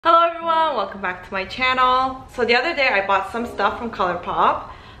everyone, welcome back to my channel. So the other day I bought some stuff from Colourpop.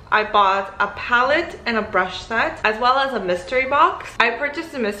 I bought a palette and a brush set as well as a mystery box. I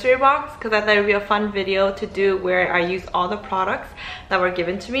purchased a mystery box because I thought it would be a fun video to do where I use all the products that were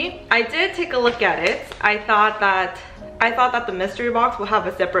given to me. I did take a look at it. I thought that the mystery box will have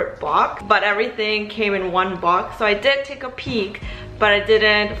a separate box, but everything came in one box. So I did take a peek, but I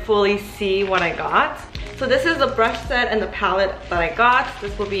didn't fully see what I got. So this is the brush set and the palette that I got.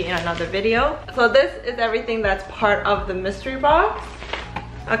 This will be in another video. So this is everything that's part of the mystery box.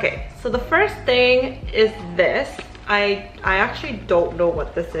 Okay, so the first thing is this. I actually don't know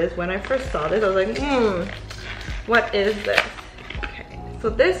what this is. When I first saw this, I was like, what is this? Okay, so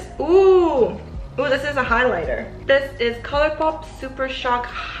this, ooh, this is a highlighter. This is Colourpop Super Shock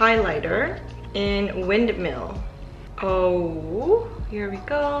Highlighter in Windmill. Oh, here we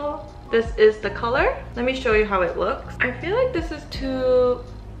go. This is the color. Let me show you how it looks. I feel like this is too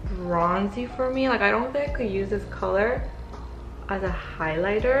bronzy for me. Like, I don't think I could use this color as a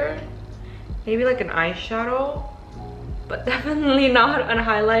highlighter. Maybe like an eyeshadow, but definitely not a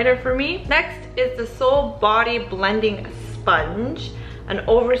highlighter for me. Next is the Soul Body Blending Sponge, an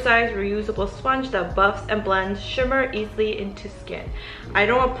oversized reusable sponge that buffs and blends shimmer easily into skin. I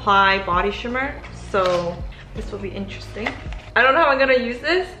don't apply body shimmer, so this will be interesting. I don't know how I'm gonna use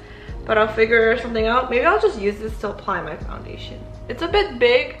this, but I'll figure something out. Maybe I'll just use this to apply my foundation. It's a bit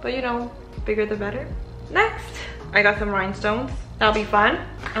big, but you know, bigger the better. Next, I got some rhinestones. That'll be fun.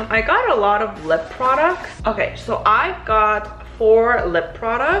 I got a lot of lip products. Okay, so I've got 4 lip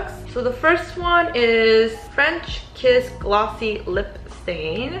products. So the first one is French Kiss Glossy Lip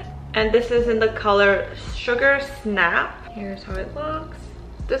Stain. And this is in the color Sugar Snap. Here's how it looks.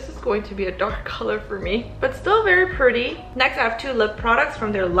 This is going to be a dark color for me, but still very pretty. Next, I have 2 lip products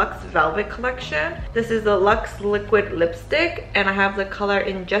from their Luxe Velvet collection. This is the Luxe Liquid Lipstick, and I have the color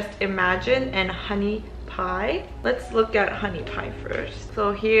in Just Imagine and Honey Pie. Let's look at Honey Pie first.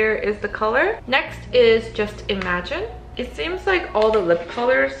 So here is the color. Next is Just Imagine. It seems like all the lip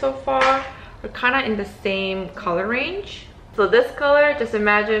colors so far are kind of in the same color range. So this color, Just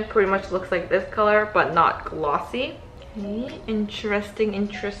Imagine, pretty much looks like this color, but not glossy. Okay, interesting.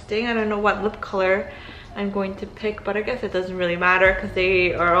 I don't know what lip color I'm going to pick, but I guess it doesn't really matter because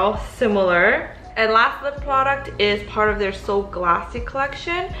they are all similar. And last lip product is part of their So Glassy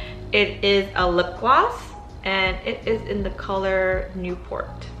collection. It is a lip gloss and it is in the color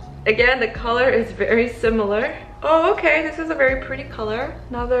Newport. Again, the color is very similar. Oh, okay, this is a very pretty color.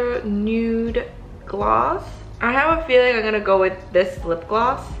 Another nude gloss. I have a feeling I'm gonna go with this lip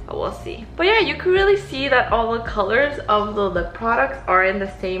gloss, but we'll see. But yeah, you can really see that all the colors of the lip products are in the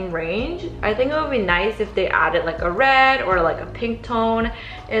same range. I think it would be nice if they added like a red or like a pink tone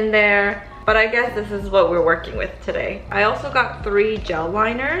in there. But I guess this is what we're working with today. I also got 3 gel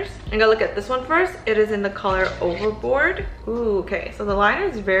liners. I'm gonna look at this one first. It is in the color Overboard. Ooh, okay, so the liner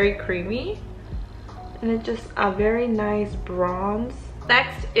is very creamy. And it's just a very nice bronze.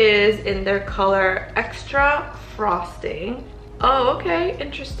 Next is in their color Extra Frosting. Oh, okay,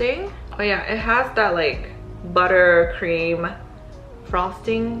 interesting. Oh yeah, it has that like buttercream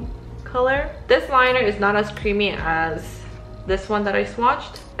frosting color. This liner is not as creamy as this one that I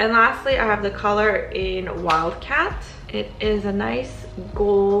swatched. And lastly, I have the color in Wildcat. It is a nice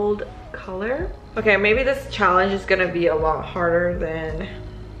gold color. Okay, maybe this challenge is gonna be a lot harder than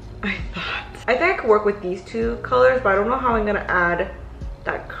I thought. I think I could work with these 2 colors, but I don't know how I'm gonna add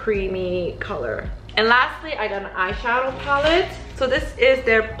that creamy color. And lastly, I got an eyeshadow palette. So this is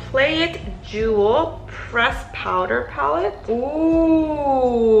their Play It Jewel Press Powder Palette.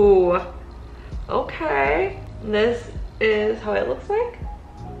 Ooh, okay. This is how it looks like.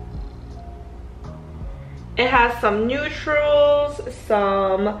 It has some neutrals,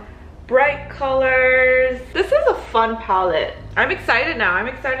 some bright colors. This is a fun palette. I'm excited now. I'm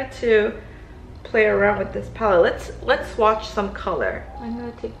excited to play around with this palette. Let's swatch some color. I'm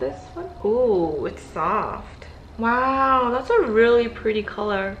gonna take this one. Ooh, it's soft. Wow, that's a really pretty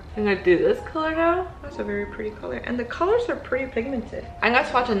color. I'm gonna do this color now. That's a very pretty color. And the colors are pretty pigmented. I'm gonna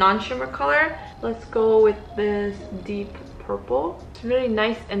swatch a non-shimmer color. Let's go with this deep purple. It's really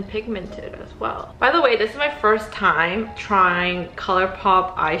nice and pigmented as well. By the way, this is my first time trying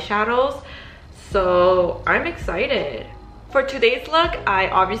Colourpop eyeshadows, so I'm excited. For today's look, I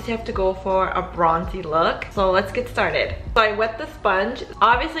obviously have to go for a bronzy look. So let's get started. So I wet the sponge.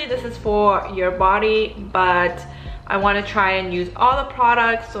 Obviously this is for your body, but I want to try and use all the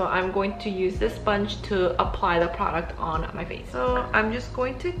products. So I'm going to use this sponge to apply the product on my face. So I'm just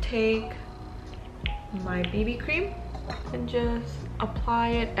going to take my BB cream and just apply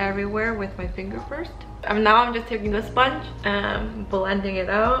it everywhere with my finger first. And now I'm just taking the sponge and blending it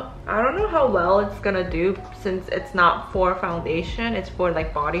out. I don't know how well it's gonna do since it's not for foundation, it's for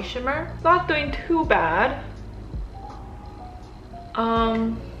like body shimmer. It's not doing too bad.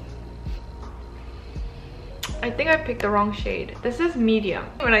 I think I picked the wrong shade. This is medium.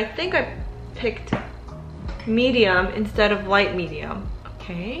 And I think I picked medium instead of light medium.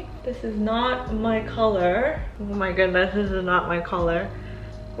 Okay, this is not my color. Oh my goodness, this is not my color.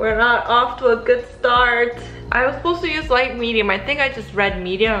 We're not off to a good start. I was supposed to use light medium. I think I just read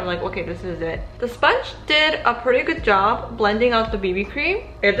medium. I'm like, okay, this is it. The sponge did a pretty good job blending out the BB cream.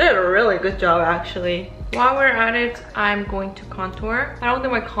 It did a really good job actually. While we're at it, I'm going to contour. I don't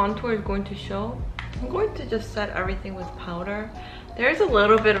think my contour is going to show. I'm going to just set everything with powder. There's a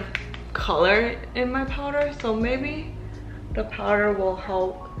little bit of color in my powder, so maybe the powder will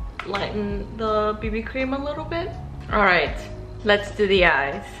help lighten the BB cream a little bit. All right, let's do the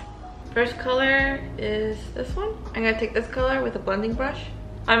eyes. First color is this one. I'm gonna take this color with a blending brush.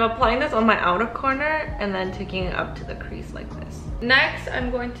 I'm applying this on my outer corner and then taking it up to the crease like this. Next,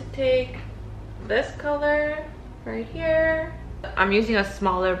 I'm going to take this color right here. I'm using a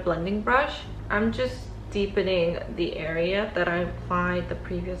smaller blending brush. I'm just deepening the area that I applied the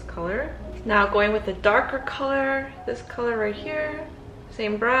previous color. Now going with the darker color, this color right here,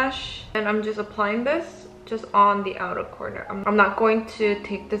 same brush, and I'm just applying this just on the outer corner. I'm not going to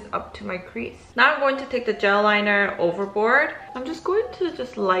take this up to my crease. Now I'm going to take the gel liner overboard. I'm just going to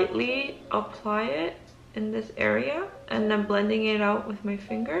just lightly apply it in this area and then blending it out with my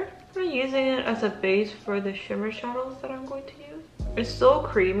finger. I'm using it as a base for the shimmer shadows that I'm going to use. It's so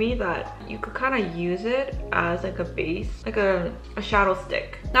creamy that you could kind of use it as like a base, like a shadow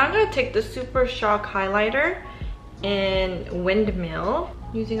stick. Now I'm going to take the Super Shock highlighter in Windmill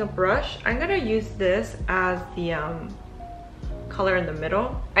using a brush. I'm going to use this as the color in the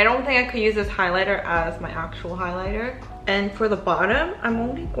middle. I don't think I could use this highlighter as my actual highlighter. And for the bottom, I'm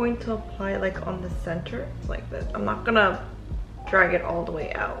only going to apply it like on the center like this. I'm not going to drag it all the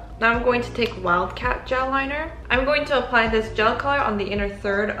way out. Now I'm going to take Wildcat gel liner. I'm going to apply this gel color on the inner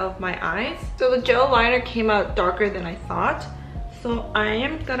third of my eyes. So the gel liner came out darker than I thought. So I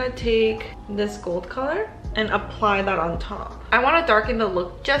am gonna take this gold color and apply that on top. I want to darken the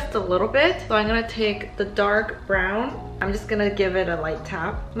look just a little bit, so I'm gonna take the dark brown. I'm just gonna give it a light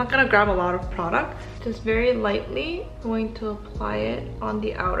tap. I'm not gonna grab a lot of product, just very lightly going to apply it on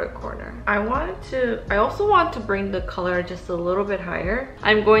the outer corner. I also want to bring the color just a little bit higher.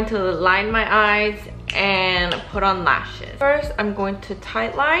 I'm going to line my eyes and put on lashes. First, I'm going to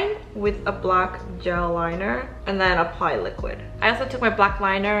tight line with a black gel liner and then apply liquid. I also took my black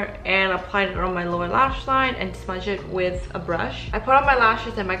liner and applied it on my lower lash line and smudged it with a brush. I put on my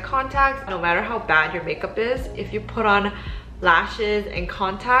lashes and my contacts. No matter how bad your makeup is, if you put on lashes and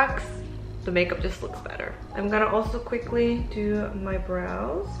contacts, the makeup just looks better. I'm gonna also quickly do my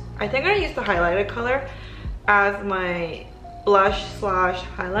brows. I think I'm gonna use the highlighter color as my blush slash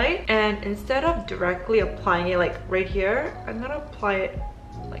highlight, and instead of directly applying it like right here, I'm gonna apply it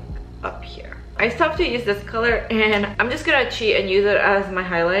like up here. I still have to use this color and I'm just gonna cheat and use it as my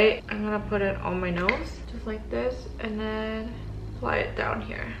highlight. I'm gonna put it on my nose just like this and then apply it down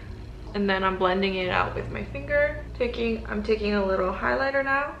here. And then I'm blending it out with my finger. I'm taking a little highlighter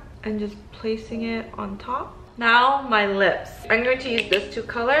now and just placing it on top. Now my lips. I'm going to use this two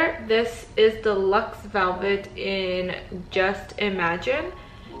color. This is the Luxe Velvet in Just Imagine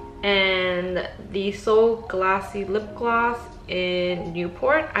and the So Glassy Lip Gloss in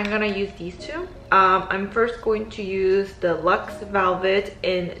Newport. I'm gonna use these two. I'm first going to use the Luxe Velvet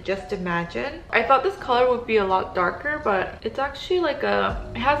in Just Imagine. I thought this color would be a lot darker, but it's actually like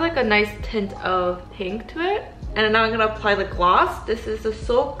it has like a nice tint of pink to it. And now I'm gonna apply the gloss. This is the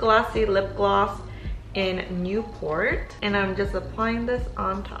So Glassy Lip Gloss in Newport, and I'm just applying this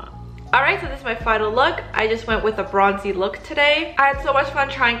on top. Alright, so this is my final look. I just went with a bronzy look today. I had so much fun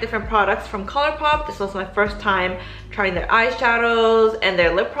trying different products from ColourPop. This was my first time trying their eyeshadows and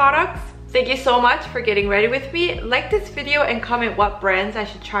their lip products. Thank you so much for getting ready with me. Like this video and comment what brands I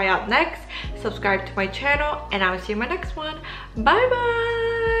should try out next. Subscribe to my channel, and I will see you in my next one. Bye bye!